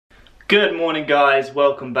Good morning guys,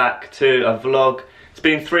 welcome back to a vlog. It's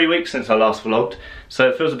been 3 weeks since I last vlogged, so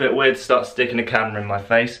it feels a bit weird to start sticking a camera in my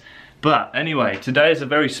face. But anyway, today is a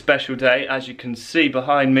very special day. As you can see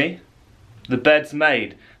behind me, the bed's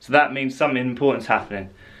made. So that means something important's happening.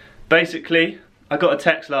 Basically, I got a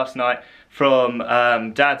text last night from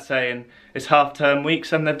Dad saying it's half-term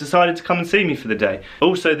weeks and they've decided to come and see me for the day.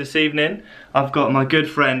 Also this evening, I've got my good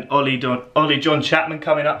friend Ollie John Chapman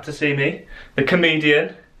coming up to see me, the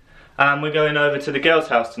comedian. And we're going over to the girls'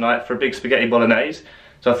 house tonight for a big spaghetti bolognese.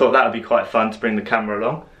 So I thought that would be quite fun to bring the camera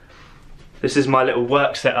along. This is my little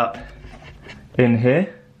work setup in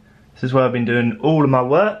here. This is where I've been doing all of my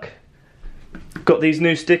work. Got these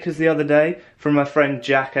new stickers the other day from my friend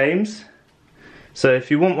Jack Ames. So if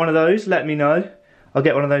you want one of those, let me know. I'll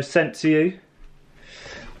get one of those sent to you.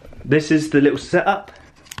 This is the little setup.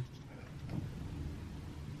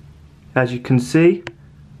 As you can see,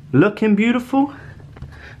 looking beautiful.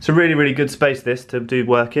 It's a really, really good space this to do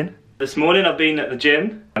work in. This morning I've been at the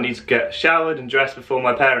gym. I need to get showered and dressed before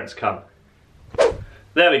my parents come.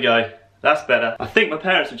 There we go, that's better. I think my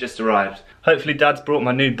parents have just arrived. Hopefully Dad's brought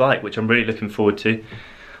my new bike, which I'm really looking forward to.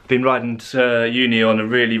 I've been riding to uni on a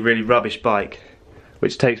really, really rubbish bike,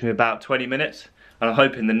 which takes me about 20 minutes. And I'm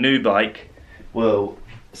hoping the new bike will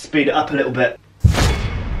speed it up a little bit.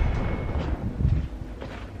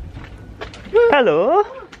 Hello,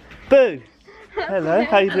 Boo. Hello,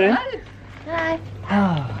 how you doing? Hi.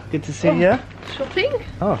 Ah, good to see you. Shopping?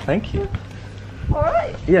 Oh, thank you.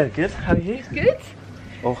 Alright. Yeah, good. How are you? Good.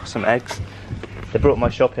 Oh, some eggs. They brought my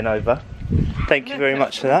shopping over. Thank you very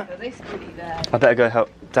much for that. I better go help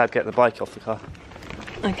Dad get the bike off the car.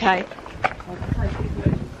 Okay.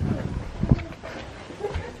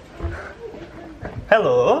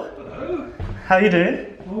 Hello. Hello. How you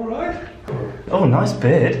doing? All right. Oh, nice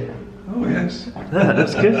beard. Oh yes. Yeah,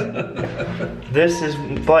 that's good. This is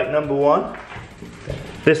bike number 1.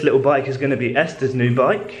 This little bike is going to be Esther's new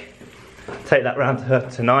bike. Take that round to her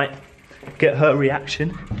tonight. Get her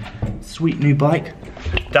reaction. Sweet new bike.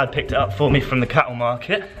 Dad picked it up for me from the cattle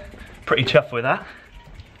market. Pretty chuffed with that.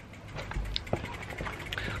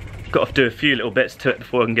 Got to do a few little bits to it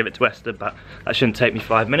before I can give it to Esther, but that shouldn't take me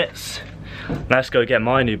 5 minutes. Now let's go get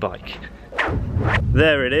my new bike.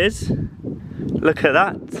 There it is. Look at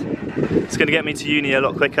that. It's going to get me to uni a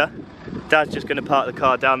lot quicker. Dad's just going to park the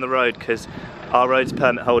car down the road because our road's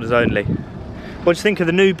permit holders only. What do you think of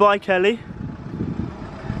the new bike, Ellie?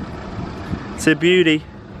 It's a beauty.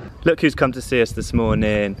 Look who's come to see us this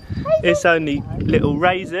morning. It's only little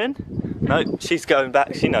Raisin. No, she's going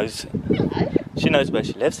back. She knows. She knows where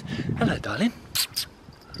she lives. Hello, darling.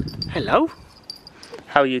 Hello.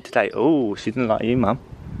 How are you today? Oh, she didn't like you, Mum.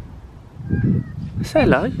 Say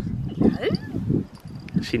hello. Hello.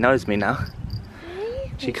 She knows me now.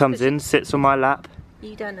 She comes in, sits on my lap.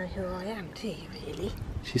 You don't know who I am, do you, really?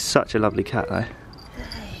 She's such a lovely cat, though.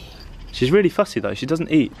 She's really fussy, though. She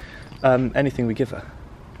doesn't eat anything we give her.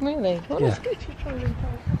 Really? Well, Yeah. that's good. You're trying to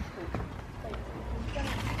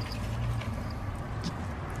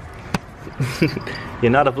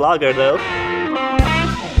You're not a vlogger, though.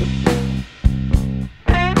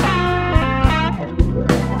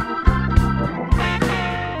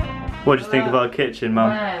 What do you think of our kitchen, Mum?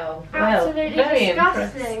 Wow. Absolutely very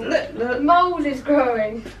disgusting. impressed. Look. Mould is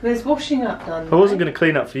growing. There's washing up done. I wasn't going to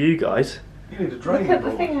clean up for you guys. You need a Look draining at the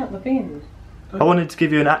board. thing out the bin. I wanted to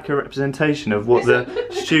give you an accurate representation of what the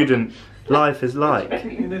student life is like.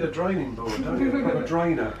 You need a draining board, don't you? A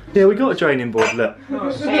drainer. Yeah, we got a draining board, look. No,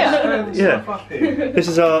 it's stand Yeah. stuff up here. This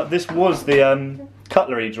was the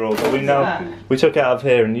cutlery drawer, but we took it out of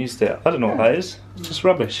here and used it. I don't know what that is. It's just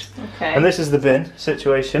rubbish. Okay. And this is the bin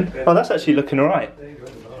situation. Oh, that's actually looking alright. There you go,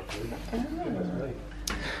 the bathroom.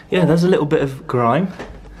 Yeah, there's a little bit of grime.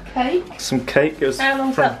 Cake. Some cake. It was How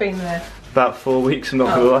long's from that been there? about 4 weeks, I'm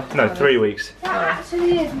not gonna lie. No, 3 weeks. That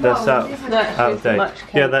actually is mould, That's out, isn't No, it? it's out of date. much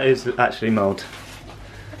cake. Yeah, that is actually mould.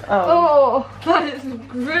 Oh. Oh, that is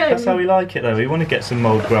grim. That's how we like it though, we want to get some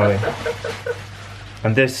mould growing.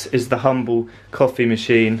 And this is the humble coffee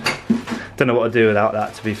machine. Don't know what I'd do without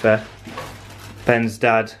that, to be fair. Ben's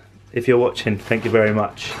dad, if you're watching, thank you very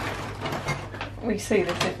much. We see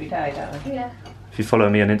this every day, don't we? Yeah. If you follow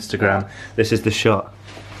me on Instagram, this is the shot.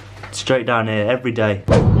 Straight down here, every day.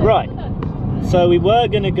 Right, so we were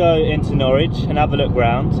going to go into Norwich and have a look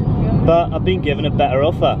round, but I've been given a better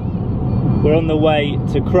offer. We're on the way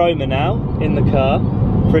to Cromer now, in the car,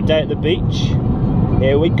 for a day at the beach.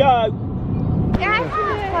 Here we go!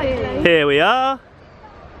 Here we are.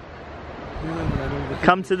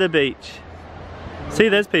 Come to the beach. See,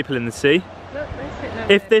 there's people in the sea. Look, they sit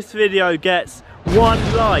there. If this video gets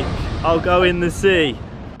 1 like, I'll go in the sea.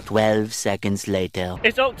 12 seconds later.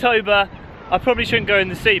 It's October. I probably shouldn't go in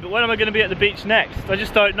the sea, but when am I going to be at the beach next? I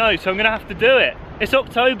just don't know, so I'm going to have to do it. It's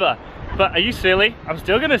October. But are you silly? I'm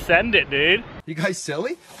still going to send it, dude. You guys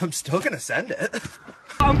silly? I'm still gonna send it.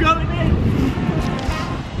 I'm going in.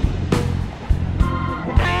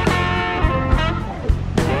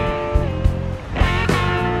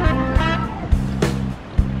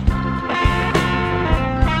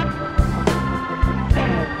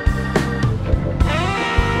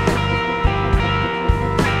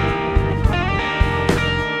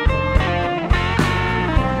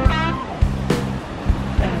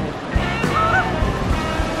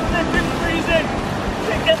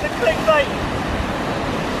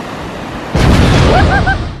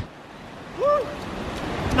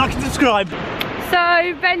 Like and subscribe.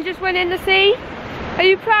 So Ben just went in the sea. Are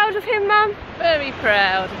you proud of him, Mum? Very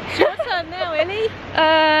proud. It's your turn now, Ellie.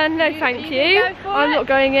 No thank you you. can go for I'm it. not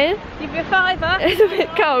going in. Give you a fiver. It's a bit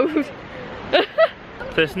cold.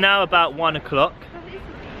 So it's now about 1 o'clock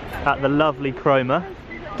at the lovely Cromer.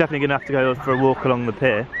 Definitely going to have to go for a walk along the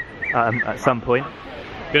pier at some point.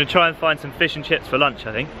 Going to try and find some fish and chips for lunch,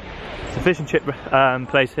 I think. It's a fish and chip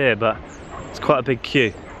place here, but it's quite a big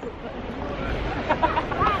queue.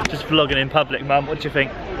 Just vlogging in public, Mum. What do you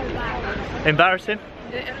think? Embarrassing?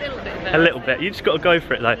 A little bit. A little bit. You just got to go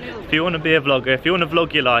for it, though. If you want to be a vlogger, if you want to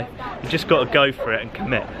vlog your life, you just got to go for it and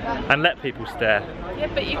commit and let people stare.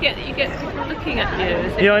 Yeah, but you get people looking at you.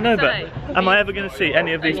 As if Yeah, I know, to but say, am I ever going to see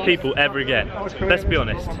any of these people ever again? Let's be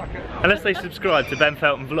honest. Unless they subscribe to Ben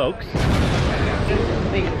Felton Vlogs.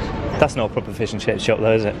 That's not a proper fish and chip shop,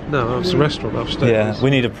 though, is it? No, it's a restaurant upstairs. Yeah, we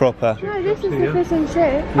need a proper. No, this is the fish and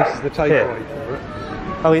chip. This is the takeaway for it.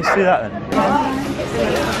 Oh, let's do that then.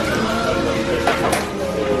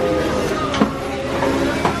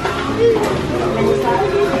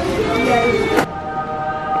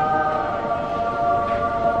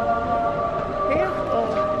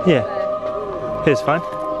 Yeah, here's fine.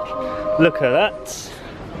 Look at that.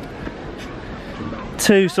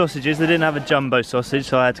 2 sausages. They didn't have a jumbo sausage,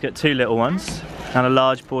 so I had to get 2 little ones and a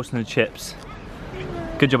large portion of chips.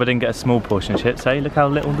 Good job I didn't get a small portion of chips, eh? Look how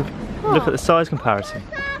little, look at the size comparison.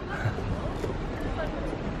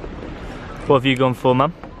 What have you gone for,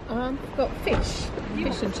 Mum? I've got fish.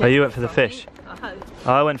 Fish and chips. Oh, you went for the fish? I hope.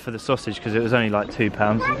 I went for the sausage because it was only like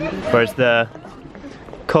 £2, whereas the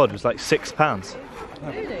cod was like £6.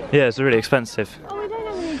 Really? Yeah, it's really expensive. Oh, we don't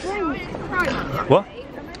have any drinks. What?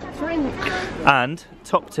 Drink. And,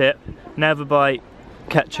 top tip, never buy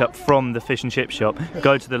ketchup from the fish and chip shop.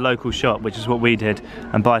 Go to the local shop, which is what we did,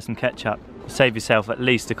 and buy some ketchup. Save yourself at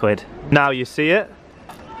least £1. Now you see it.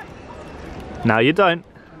 Now you don't.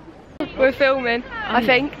 We're filming, I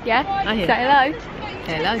think. Yeah. I hear. Say hello.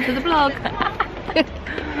 Hello to the vlog.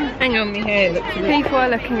 Hang on, my hair looks a bit. People are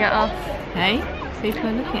looking at us. Hey, people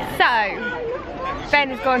are looking at us. So, Ben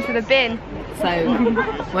has gone to the bin. So,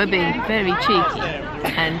 we're being very cheeky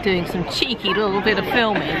and doing some cheeky little bit of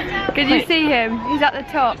filming. Could you see him? He's at the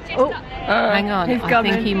top. Oh, hang on. He's I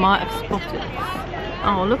coming. think he might have spotted us.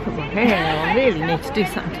 Oh, look at my hair. I really need to do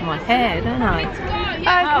something to my hair, don't I? Okay.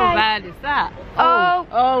 How bad is that?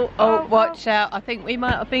 Oh. Watch out. I think we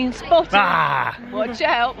might have been spotted. Ah! Watch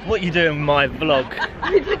out. What are you doing with my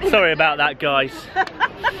vlog? Sorry about that, guys.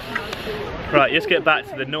 Right, let's get back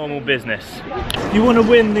to the normal business. If you want to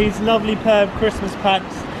win these lovely pair of Christmas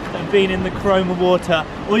packs that have been in the Cromer water,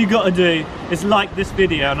 all you got to do is like this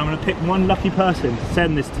video, and I'm going to pick one lucky person to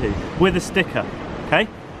send this to with a sticker, okay?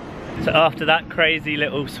 So after that crazy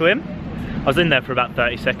little swim, I was in there for about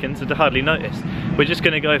 30 seconds and I hardly noticed. We're just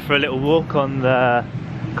going to go for a little walk on the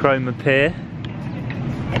Cromer pier,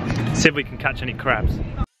 see if we can catch any crabs.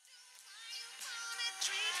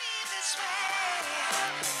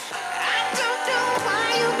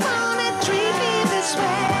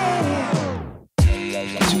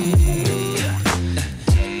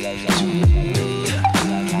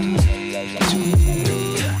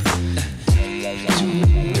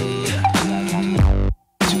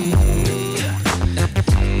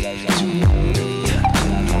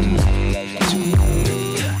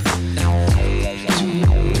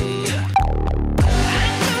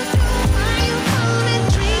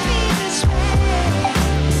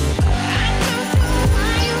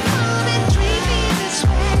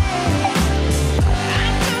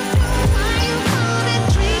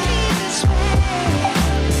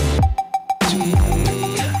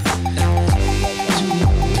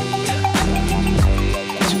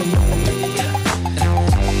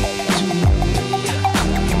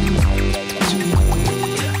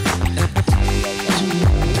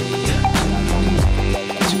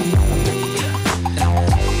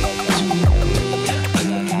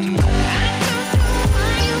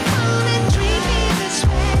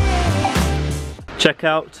 Check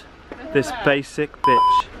out this basic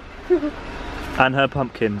bitch and her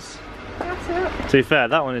pumpkins. To be fair,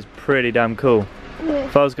 that one is pretty damn cool. Yeah.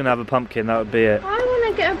 If I was going to have a pumpkin, that would be it. I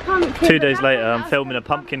want to get a pumpkin. 2 days later, I'm filming a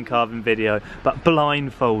pumpkin carving video, but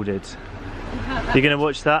blindfolded. You going to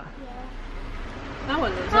watch that? That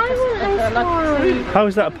one looks How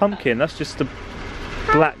is that a pumpkin? That's just a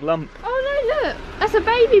black lump. Oh no, look! That's a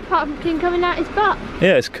baby pumpkin coming out his butt.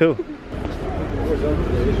 Yeah, it's cool.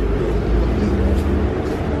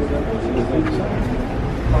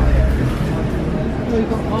 We've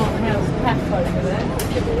got Art House Cafe over there.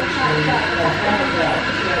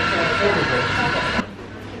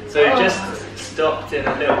 So we just stopped in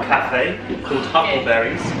a little cafe called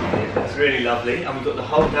Huckleberries. It's really lovely, and we've got the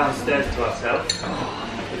whole downstairs to ourselves.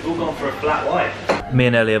 We've all gone for a flat white. Me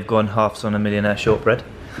and Ellie have gone halves on a millionaire shortbread.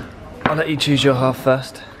 I'll let you choose your half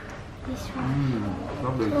first. This one.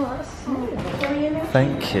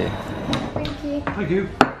 Thank you. Thank you. Thank you.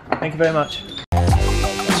 Thank you very much.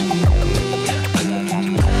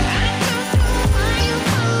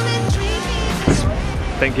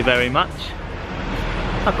 Thank you very much.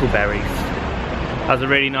 Huckleberries. That was a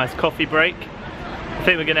really nice coffee break. I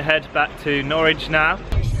think we're going to head back to Norwich now.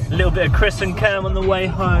 A little bit of Chris and Cam on the way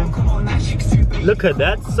home. Look at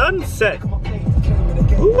that sunset.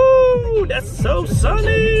 Ooh, that's so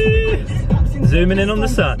sunny. Zooming in on the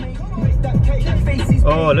sun.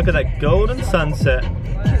 Oh, look at that golden sunset.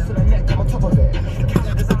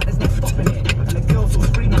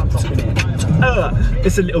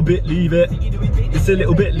 It's a little bit, leave it. It's a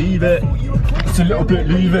little bit, leave it. It's a little bit,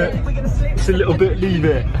 leave it. It's a little bit, leave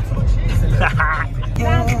it.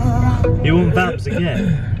 You want vamps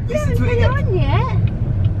again? You haven't put it on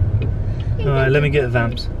yet. Alright, let me get the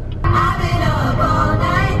vamps.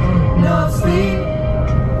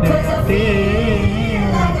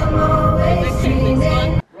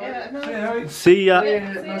 See ya.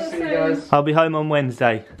 I'll be home on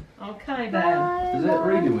Wednesday. Okay then. Is it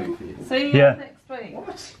reading week for you? See you Yeah. next week.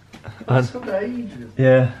 What? That's got ages.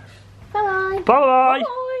 Yeah. Bye. Bye. Bye.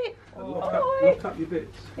 Look up your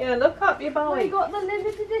bits. Yeah, look up your We bike. got the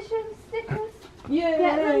limited edition stickers. Yeah.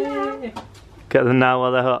 Get them now. Get them now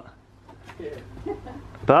while they're hot.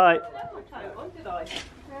 Bye. Did I?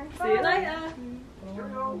 See you later.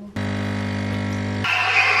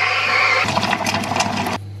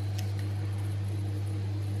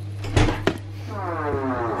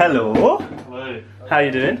 Hello. Hello. How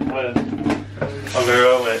you doing? Hello. I'm very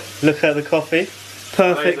well, mate. Look at the coffee.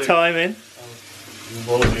 Perfect Amazing. timing.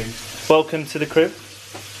 Morning. Welcome to the crib.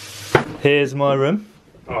 Here's my room.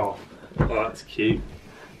 Oh, that's cute.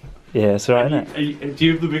 Yeah, it's alright, isn't it? Do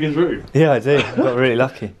you have the biggest room? Yeah, I do. I got really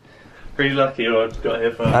lucky. Pretty lucky I got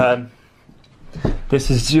here first. This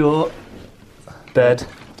is your bed.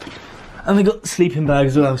 And we got sleeping bag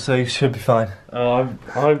as well, so you should be fine. Oh,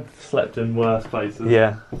 I've slept in worse places.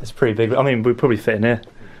 Yeah, it's pretty big. I mean, we'd probably fit in here,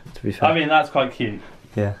 to be fair. I mean, that's quite cute.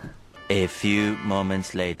 Yeah. A few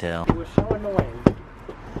moments later. It was so annoying.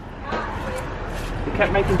 He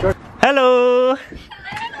kept making jokes. Hello!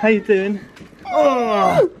 How you doing?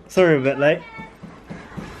 Oh, sorry I'm a bit late.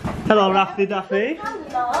 Hello, Raffy Daffy.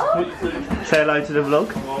 Hello. Say hello to the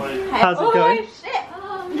vlog. How's it going?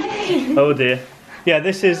 Oh dear. Yeah,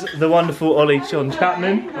 this is the wonderful Ollie John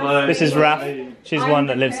Chapman. Hello. This is Raff. She's one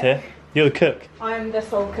that lives here. You're the cook. I'm the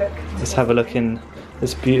sole cook. Let's have a look in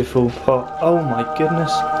this beautiful pot. Oh my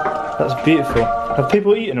goodness. That's beautiful. Have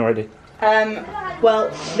people eaten already?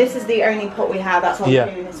 Well, this is the only pot we have, that's why Yeah.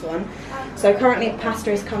 we're doing this one. So currently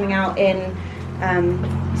pasta is coming out in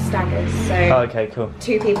staggers, so Okay, cool.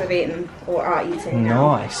 2 people have eaten or are eating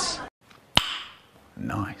now. Nice.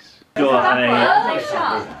 Nice. Got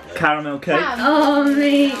a caramel cake Oh,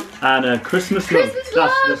 mate. and a Christmas log.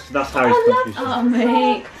 That's Harry's contribution. Oh,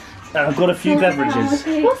 mate. And I've got a few beverages.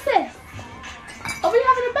 What's this? Are we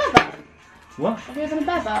having a bever? What? Are we having a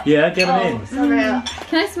bever? Yeah, get them in. Sorry.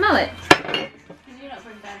 Can I smell it?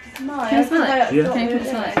 No, Can I smell it? Yeah. Can you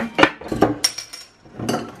smell it?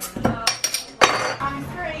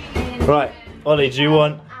 Right, Ollie, do you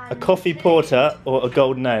want a coffee porter or a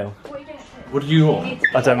golden ale? What do you want?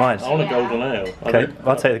 I don't mind. I want a golden ale. Okay,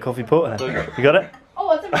 I'll take the coffee porter then. You got it? Oh,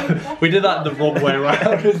 I don't know. We did that the wrong way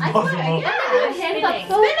around as possible.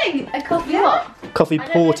 Spinning. A coffee what? Coffee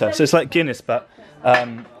porter. So it's like Guinness, but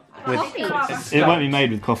with it won't be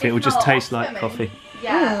made with coffee. It will just taste like coffee.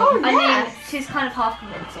 Yeah. Oh, I yeah. mean, she's kind of half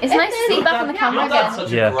convinced. It's nice to see you back on the camera Your dad's again.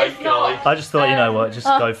 such Yeah. a great guy. I just thought, you know what, just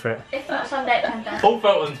go for it. If not Sunday at 10:30. Paul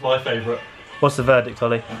Felton's my favourite. What's the verdict,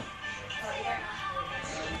 Ollie?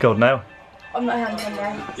 Golden ale. I'm not having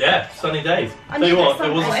Sunday. Yeah, sunny days. I Tell you need what, a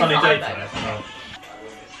it was a Sunday. sunny day today.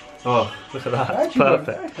 Oh, look at that.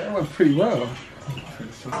 Perfect. That went pretty well.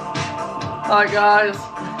 Hi guys,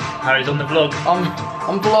 Harry's on the vlog.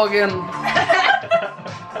 I'm vlogging.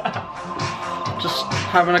 Just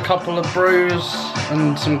having a couple of brews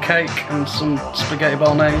and some cake and some spaghetti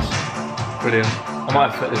bolognese. Brilliant. I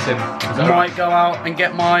might have put this in. I might go out and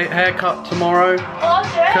get my hair cut tomorrow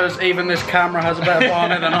because even this camera has a better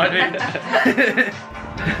barney than I do.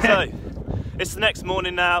 So, it's the next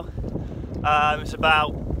morning now. It's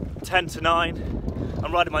about 10 to 9.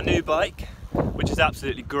 I'm riding my new bike, which is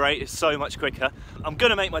absolutely great. It's so much quicker. I'm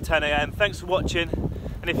gonna make my 10 AM. Thanks for watching.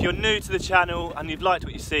 And if you're new to the channel and you've liked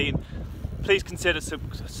what you've seen, please consider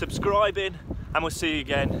subscribing, and we'll see you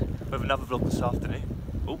again with another vlog this afternoon.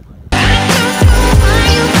 Oh.